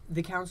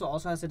the council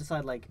also has to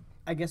decide like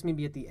I guess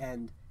maybe at the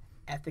end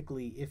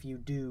ethically if you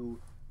do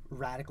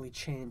radically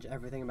change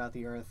everything about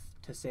the Earth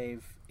to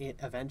save it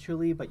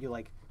eventually, but you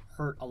like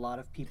hurt a lot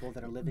of people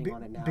that are living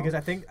on it now. Because I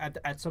think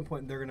at some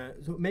point they're gonna,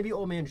 so maybe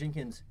Old Man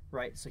Jenkins,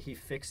 right? So he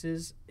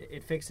fixes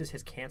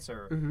his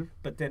cancer,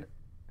 but then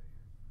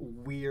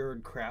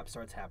weird crap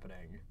starts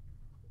happening,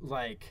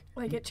 like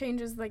it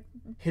changes like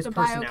his the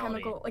personality.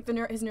 biochemical, like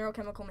his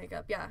neurochemical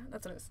makeup. Yeah,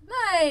 that's what it is.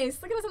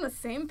 Nice. Look at us on the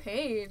same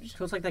page.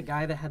 So it's like that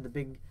guy that had the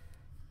big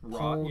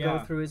Raw, hole yeah.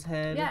 go through his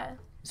head. Yeah.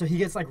 So he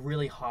gets like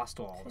really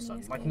hostile all of a sudden,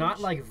 Phineas like not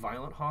Gage. like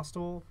violent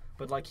hostile,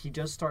 but like he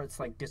just starts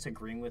like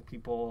disagreeing with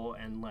people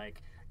and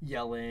like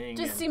yelling.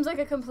 Just and... seems like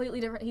a completely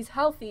different. He's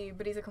healthy,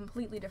 but he's a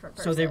completely different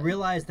person. So they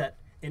realize that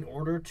in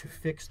order to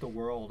fix the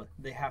world,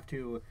 they have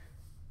to,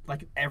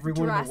 like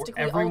everyone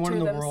Drastically in the world alter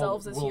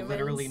themselves as will humans.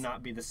 literally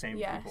not be the same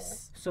people.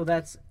 Yes. So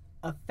that's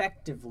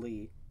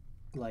effectively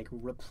like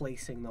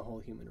replacing the whole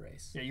human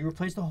race. Yeah, you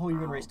replace the whole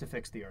human race to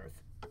fix the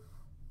Earth.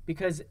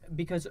 Because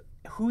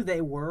who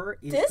they were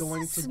is This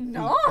going is to be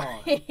gone.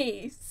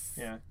 nice.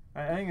 Yeah,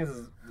 I think this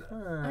is.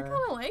 I kind of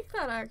like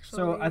that actually.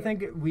 So I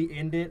think we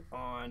end it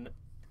on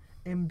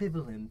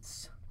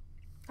ambivalence.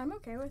 I'm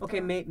okay with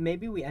Okay, that.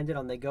 maybe we ended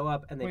on they go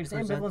up and they Wait, is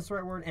present... ambivalence the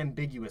right word?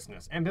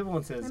 Ambiguousness.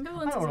 Ambivalence is.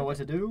 Ambivalence I don't is know what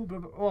to do.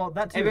 But, well,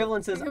 that too.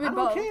 Ambivalence is, It could I be don't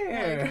both. care.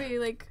 Yeah, it could be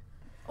like,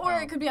 or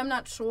it could be I'm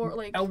not sure.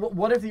 Like,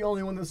 What if the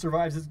only one that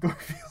survives is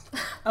Garfield?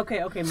 Okay,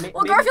 well, maybe,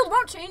 Garfield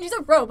won't change. He's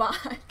a robot.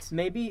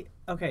 maybe,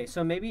 okay,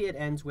 so maybe it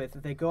ends with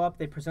they go up,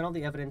 they present all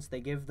the evidence,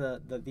 they give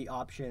the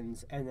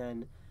options, and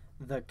then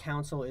the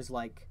council is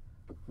like,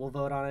 we'll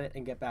vote on it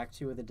and get back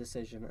to you with a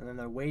decision. And then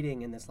they're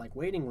waiting in this like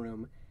waiting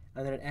room,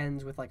 and then it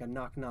ends with like a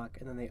knock knock,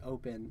 and then they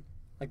open,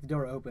 like the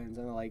door opens,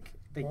 and they're like,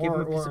 they give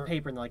them a piece of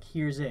paper and they're like,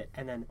 here's it.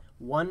 And then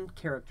one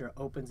character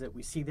opens it,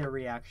 we see their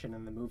reaction,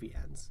 and the movie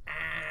ends.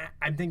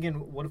 I'm thinking,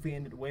 what if we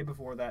ended way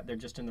before that? They're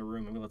just in the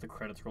room and we let the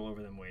credits roll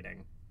over them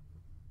waiting.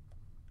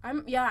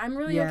 I'm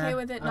really Yeah, okay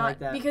with it. I Not like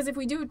that. because if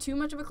we do too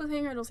much of a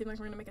cliffhanger, it'll seem like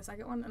we're gonna make a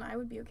second one, and I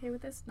would be okay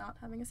with this not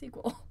having a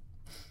sequel.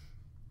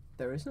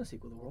 There is no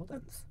sequel, the world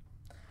ends.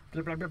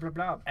 Blah, blah, blah, blah,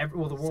 blah.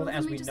 Well, the So world then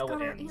as we just know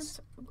got it our ends.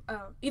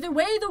 answer. Either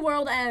way, the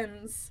world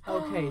ends.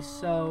 Okay,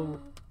 so,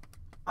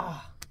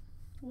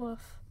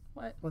 Woof.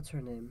 What? what's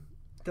her name?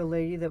 The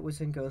lady that was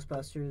in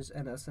Ghostbusters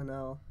and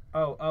SNL.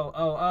 Oh.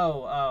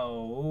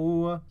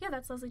 Yeah,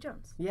 that's Leslie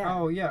Jones. Yeah.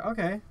 Oh, yeah,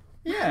 okay.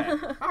 Yeah,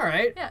 all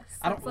right. Yes,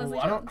 I that's don't. Leslie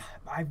I don't. Jones.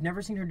 I've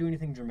never seen her do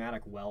anything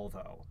dramatic well,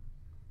 though.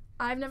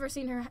 I've never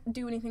seen her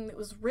do anything that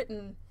was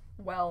written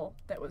well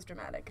that was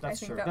dramatic. That's I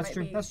think true. That That's might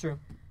true. Be That's true.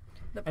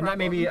 the And that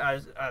may be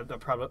problem. the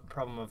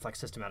problem of like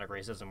systematic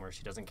racism, where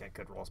she doesn't get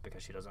good roles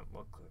because she doesn't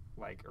look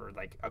like, or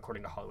like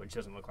according to Hollywood, she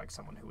doesn't look like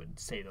someone who would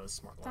say those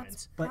smart That's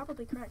lines. But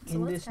probably correct. So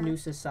in let's this new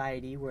cast.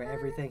 society where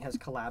everything has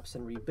collapsed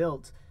and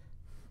rebuilt,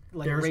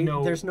 like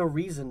There's no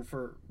reason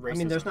for. I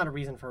mean, there's racism. not a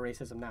reason for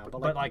racism now,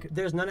 but But, like, like,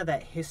 there's none of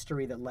that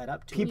history that led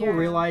up to People it. Yeah.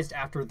 realized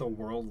after the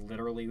world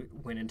literally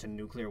went into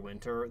nuclear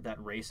winter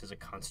that race is a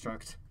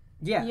construct,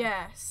 Yeah.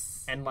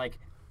 Yes. and like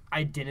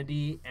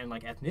identity and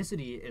like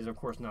ethnicity is of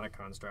course not a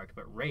construct,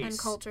 but race And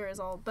culture is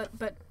all, but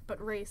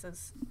race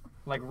is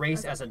like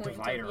race as a as a point of-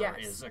 divider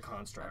yes. is a a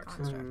construct.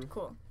 construct.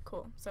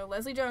 Cool. So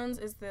Leslie Jones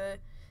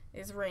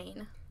is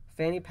Rain.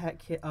 Fanny Pack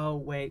Kid. Oh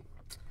wait,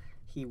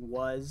 he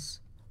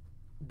was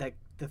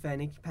the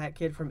Fanny Pack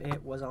Kid from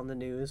It was on the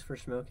news for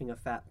smoking a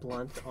fat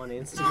blunt on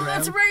Instagram. Oh,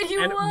 that's right. He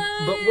And-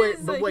 was.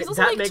 but wait, He's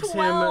also that like makes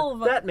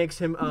 12. makes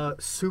him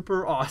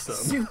super awesome.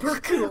 super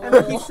cool. And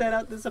then he sent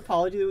out this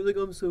apology that was like,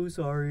 "I'm so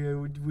sorry.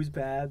 It was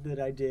bad that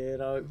I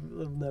did. I'll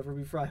never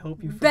be. I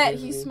hope you Bet forgive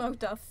he me."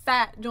 smoked a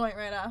fat joint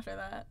right after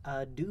that.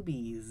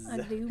 Doobies.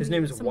 A doobie. His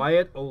name is Some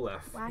Wyatt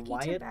Olaf. wacky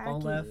Wyatt tobacco.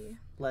 Olaf,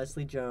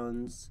 Leslie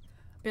Jones.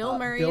 Bill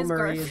Murray, Bill is,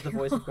 Murray Garfield. is the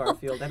voice of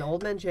Garfield, and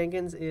Old Man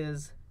Jenkins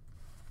is.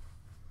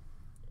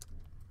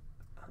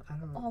 I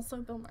don't know. Also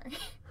Bill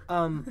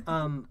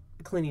Murray.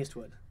 Clint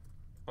Eastwood.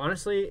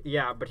 Honestly,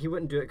 yeah, but he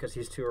wouldn't do it because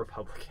he's too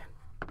Republican.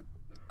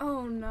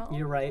 Oh no.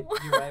 You're right.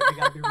 You're right. We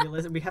gotta be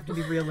realistic. We have to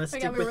be We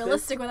realistic. gotta be with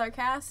realistic with our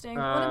casting.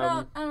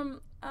 What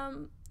about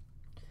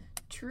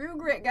True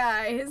Grit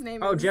guy? His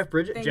name Oh, is Jeff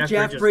Bridges. Thank Jeff you.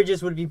 Jeff Bridges.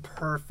 Bridges would be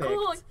perfect.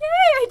 Cool. Yay!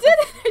 I did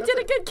it. I did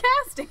a good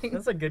casting.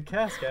 That's a good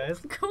cast, guys.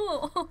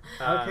 Cool.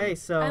 Okay,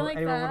 so I like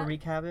anyone that. want to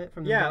recap it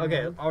from the Yeah,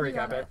 beginning? okay, I'll You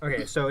got recap it. it.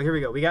 Okay, so here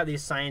we go. We got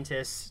these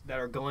scientists that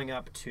are going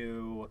up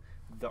to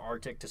the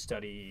Arctic to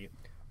study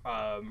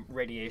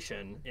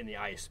radiation in the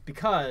ice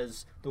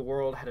because the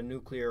world had a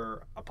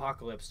nuclear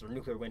apocalypse or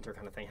nuclear winter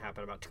kind of thing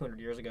happen about 200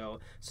 years ago.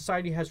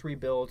 Society has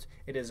rebuilt.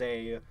 It is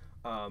a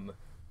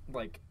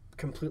like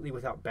completely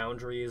without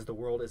boundaries. The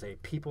world is a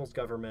people's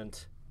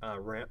government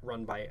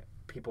run by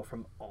people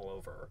from all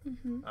over.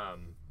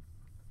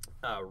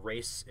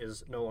 Race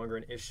is no longer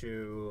an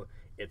issue.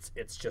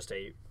 It's just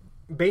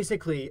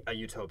basically a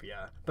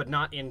utopia, but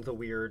not in the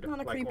weird Not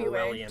a like creepy way,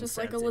 Orwellian just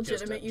sense. like a It's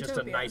legitimate just a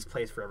utopia. nice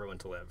place for everyone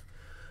to live.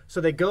 So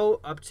they go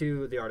up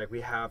to the Arctic.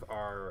 We have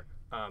our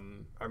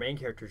main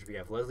characters. We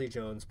have Leslie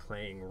Jones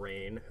playing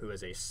Rain, who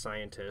is a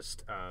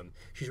scientist.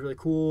 She's really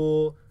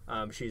cool.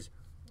 She's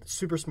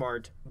super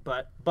smart,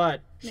 but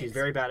she's Makes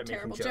very bad at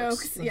terrible making jokes.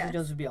 jokes. Leslie Yes.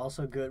 Jones would be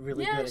also good,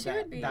 really Yeah, good at she that.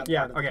 would be. That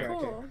Yeah, part of the okay.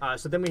 character. Cool.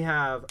 So then we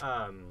have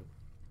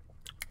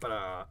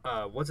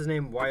what's his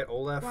name? Wyatt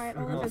Olaf. Wyatt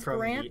Olaf as from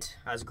Grant.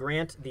 as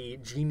Grant, the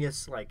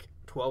genius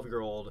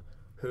 12-year-old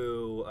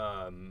who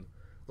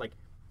like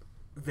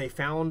they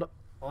found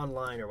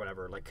online or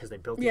whatever, because they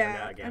built the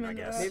internet again, I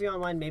guess. Maybe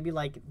online, maybe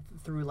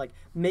through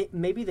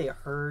maybe they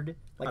heard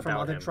from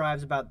About other him.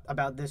 tribes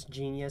about this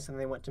genius, and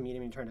they went to meet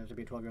him, and he turned out to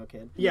be a 12-year-old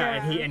kid. Yeah,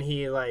 Yeah. and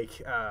he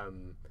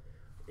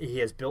he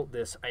has built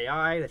this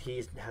AI that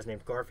he has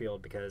named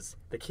Garfield because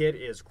the kid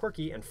is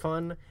quirky and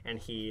fun, and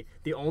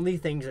the only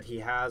things that he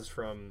has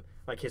from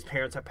his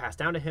parents have passed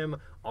down to him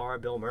are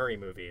Bill Murray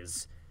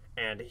movies,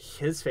 and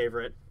his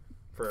favorite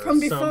From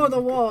before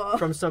the war.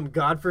 from some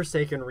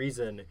godforsaken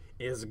reason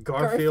is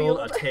Garfield, Garfield.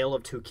 A Tale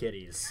of Two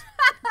Kitties.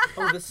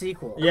 Oh, the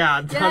sequel.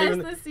 Yeah, Yes,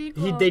 the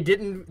sequel.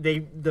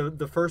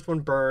 the first one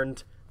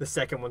burned, the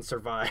second one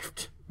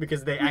survived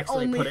because they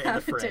actually Only put it in the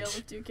have a Tale fridge.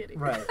 of Two Kitties.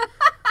 Right.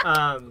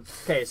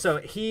 Okay, so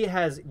he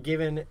has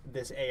given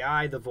this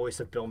AI the voice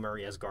of Bill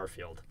Murray as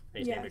Garfield. And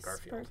he's named it Yes,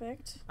 Garfield.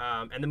 perfect.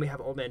 And then we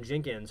have Old Man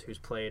Jenkins, who's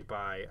played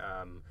by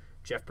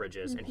Jeff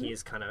Bridges, and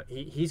he's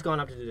he's gone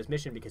up to do this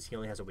mission because he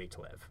only has a week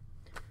to live.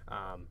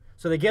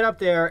 So they get up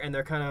there and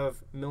they're kind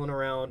of milling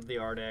around the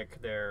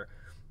Arctic. They're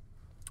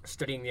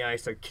studying the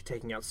ice. They're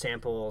taking out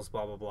samples.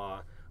 Blah blah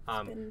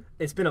blah.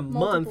 It's been a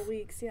multiple month,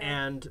 weeks, yeah.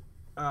 and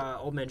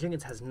Old Man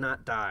Jenkins has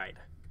not died.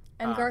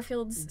 And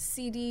Garfield's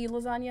CD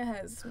lasagna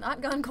has not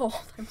gone cold.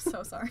 I'm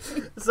so sorry.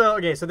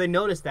 So they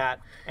noticed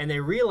that, and they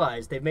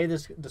realized they've made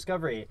this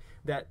discovery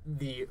that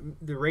the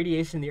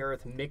radiation in the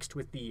Earth mixed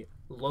with the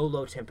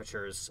low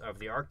temperatures of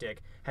the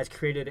Arctic has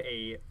created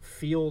a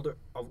field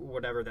of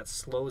whatever that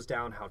slows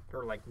down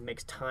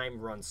makes time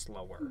run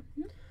slower.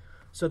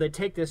 So they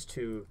take this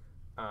to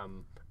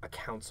a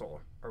council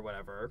or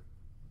whatever,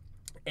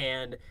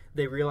 and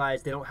they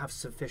realize they don't have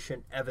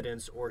sufficient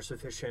evidence or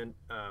sufficient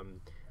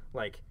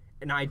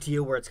an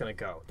idea where it's going to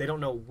go. They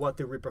don't know what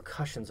the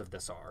repercussions of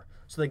this are.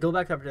 So they go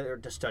back up there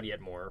to study it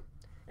more,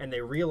 and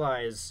they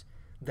realize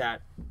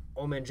that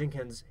Old Man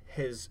Jenkins,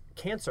 his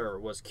cancer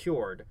was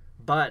cured,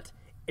 but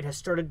it has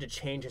started to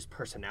change his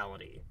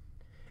personality.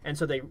 And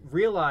so they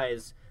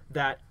realize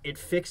that it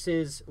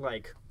fixes,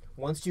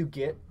 once you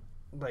get,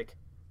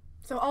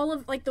 So all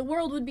of the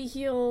world would be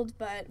healed,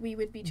 but we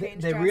would be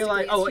changed. they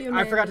realize. drastically Oh,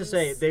 as I forgot to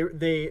say,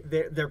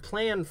 humans. their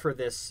plan for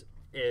this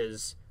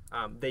is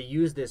they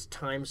use this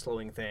time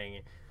slowing thing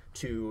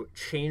to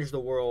change the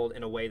world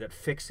in a way that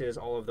fixes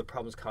all of the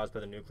problems caused by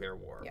the nuclear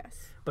war.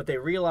 Yes. But they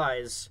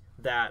realize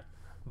that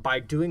by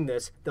doing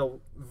this, they'll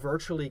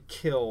virtually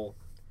kill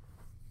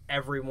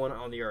everyone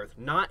on the Earth.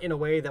 Not in a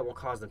way that will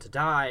cause them to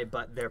die,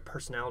 but their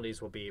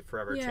personalities will be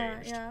forever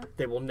changed. Yeah.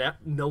 They will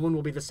no one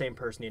will be the same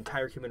person. The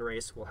entire human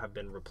race will have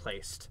been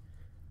replaced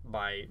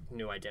by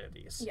new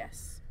identities.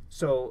 Yes.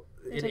 So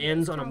it take it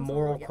ends as on a council,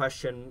 moral yeah.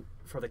 question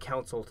for the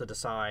council to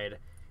decide: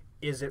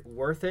 is it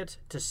worth it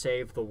to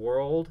save the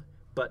world,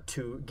 but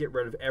to get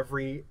rid of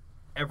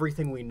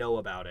everything we know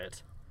about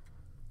it?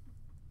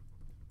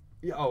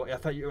 Oh, I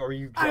thought you. Are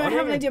you? I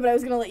have an idea, but I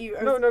was gonna let you.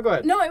 No, go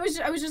ahead. No, I was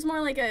just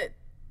more like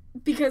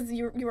because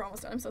you were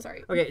almost done. I'm so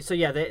sorry. Okay, so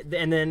yeah,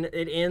 and then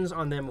it ends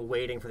on them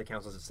waiting for the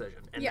council's decision,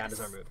 and that is Yes.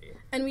 our movie.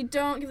 And we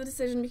don't give the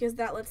decision because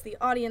that lets the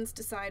audience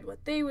decide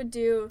what they would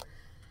do.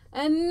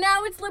 And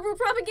now it's liberal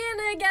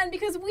propaganda again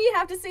because we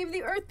have to save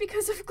the Earth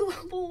because of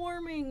global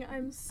warming.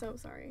 I'm so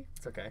sorry,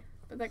 It's okay.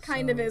 but that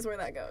kind of is where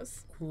that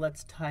goes.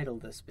 Let's title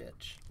this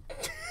bitch.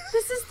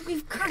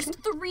 We've cursed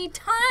 3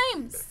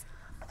 times.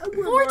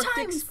 We're 4 marked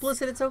times.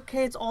 explicit. It's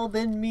okay. It's all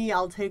been me.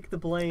 I'll take the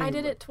blame. I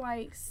did it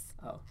twice.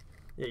 Oh.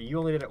 Yeah, you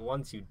only did it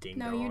once, you ding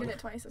No, you did it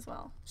twice as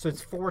well. So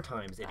it's 4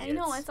 times, idiots. I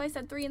know. So I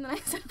said 3 and then I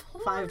said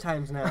 4. 5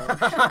 times now.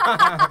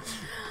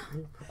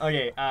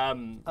 Okay, so I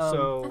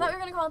thought we were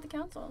gonna call it the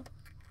council.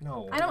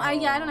 no. I don't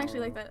actually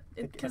like that.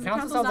 The Because council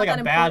council's sounds not like that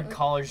a bad important.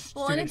 college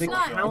Well, student. and The it's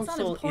not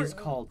council is important.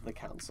 called the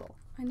council.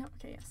 I know.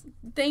 Okay. Yes.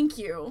 Thank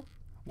you.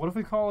 What if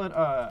we call it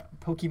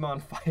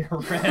Pokemon Fire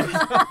Red?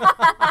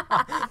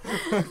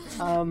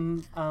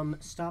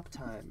 Stop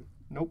time.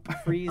 Nope.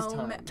 Freeze Oh,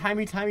 time.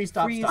 Timey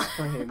stop Freeze stop.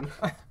 frame.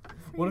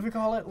 What if we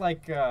call it What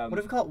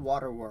if we call it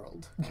Water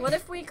World? What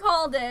if we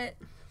called it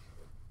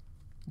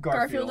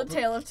Garfield: A Garfield?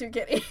 Tale of Two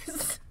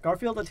Kitties?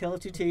 Garfield: A Tale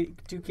of Two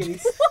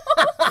Kitties.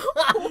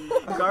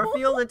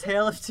 Garfield: A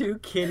Tale of Two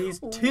Kitties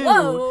 2.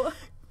 Whoa.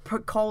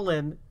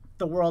 Colon.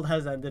 The world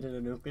has ended in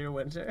a nuclear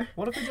winter.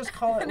 What if we just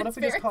call it? What if It's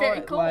we just very, call very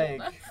it cold.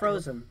 like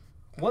Frozen.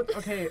 what?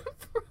 Okay.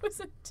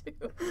 Frozen 2.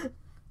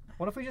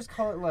 What if we just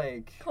call it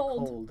like?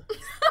 Cold. Cold.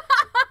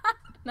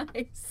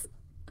 Nice.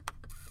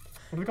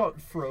 What do we call it?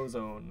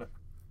 Frozone.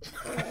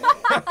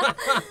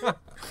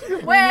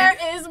 Where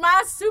is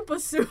my super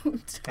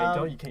suit? Hey,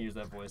 don't you can't use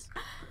that voice.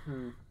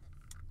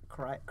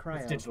 Cry.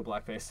 It's digital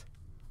blackface.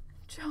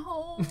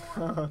 Joe.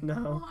 Oh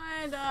no.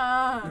 What?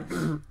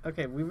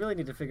 Okay, we really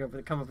need to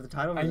come up with a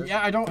title for this.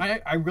 Yeah, I don't.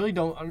 I really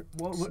don't.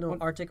 No,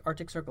 Arctic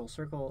Circle.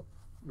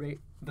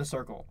 The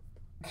circle.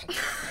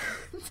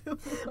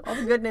 All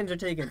the good names are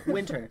taken.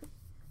 Winter.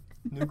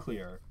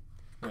 Nuclear.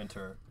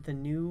 Winter. The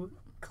new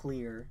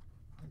clear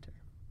winter.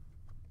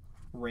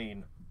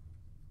 Rain.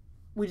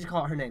 We just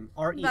call it her name.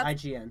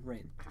 Reign.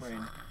 Rain.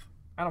 Rain.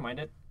 I don't mind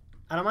it.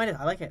 I don't mind it.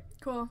 I like it.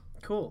 Cool.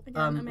 Cool.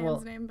 Again, a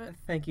man's name, but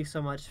Thank you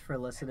so much for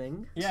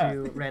listening Yeah.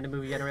 to Random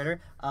Movie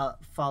Generator.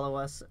 Follow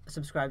us,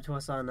 subscribe to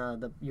us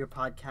on your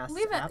podcast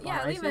leave app it.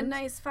 Yeah, on leave a iTunes.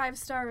 nice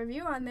 5-star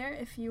review on there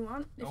if you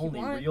want. If Only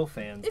you want. real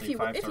fans If leave you-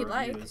 5-star if you'd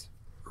like. reviews.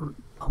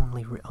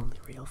 Only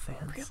real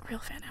fans. Real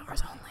fan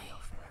hours only.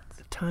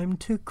 Time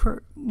to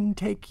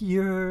take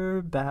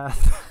your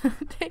bath.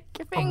 Take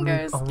your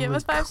fingers. Give Only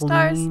us 5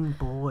 stars. clean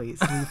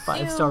boys leave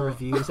 5-star Ew.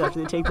 reviews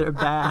after they take their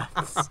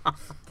baths. All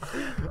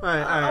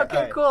right.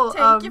 Okay, cool.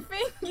 Take your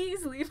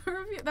fingies. Leave a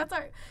review. That's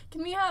our.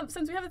 Can we have?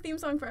 Since we have a theme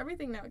song for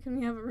everything now, can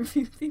we have a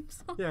review theme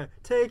song? Yeah,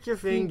 take your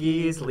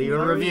fingies, leave a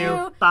review.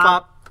 review.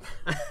 Bop.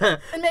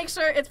 And make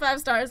sure it's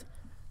 5 stars.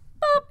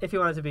 If you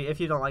want it to be, if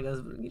you don't like us,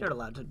 you're not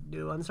allowed to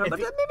do unstar, but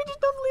maybe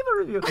just don't leave a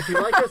review. If you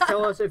like us,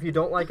 tell us. If you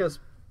don't like us,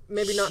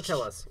 maybe not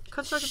tell us.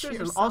 Constructive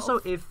criticism. yourself. Also,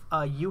 if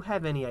you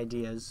have any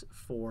ideas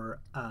for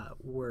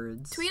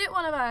words, Tweet at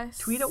one of us.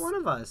 tweet at one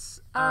of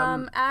us.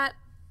 At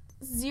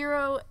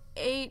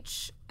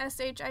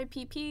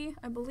 0HSHIPP,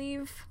 I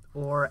believe.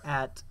 Or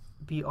at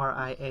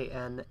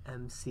BRIANMCAUGHAN.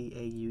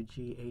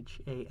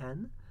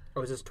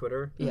 Oh, is this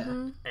Twitter?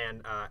 Yeah.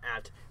 And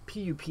at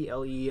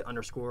PUPLE_HAYES.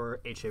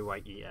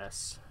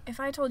 If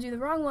I told you the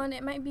wrong one,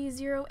 it might be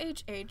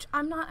 0HH.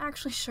 I'm not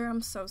actually sure.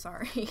 I'm so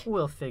sorry.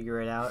 We'll figure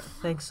it out.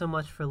 Thanks so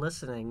much for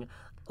listening.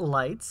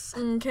 Lights.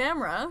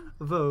 Camera.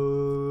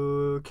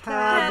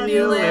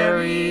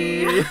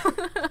 Vocabulary.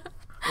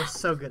 We're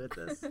so good at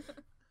this.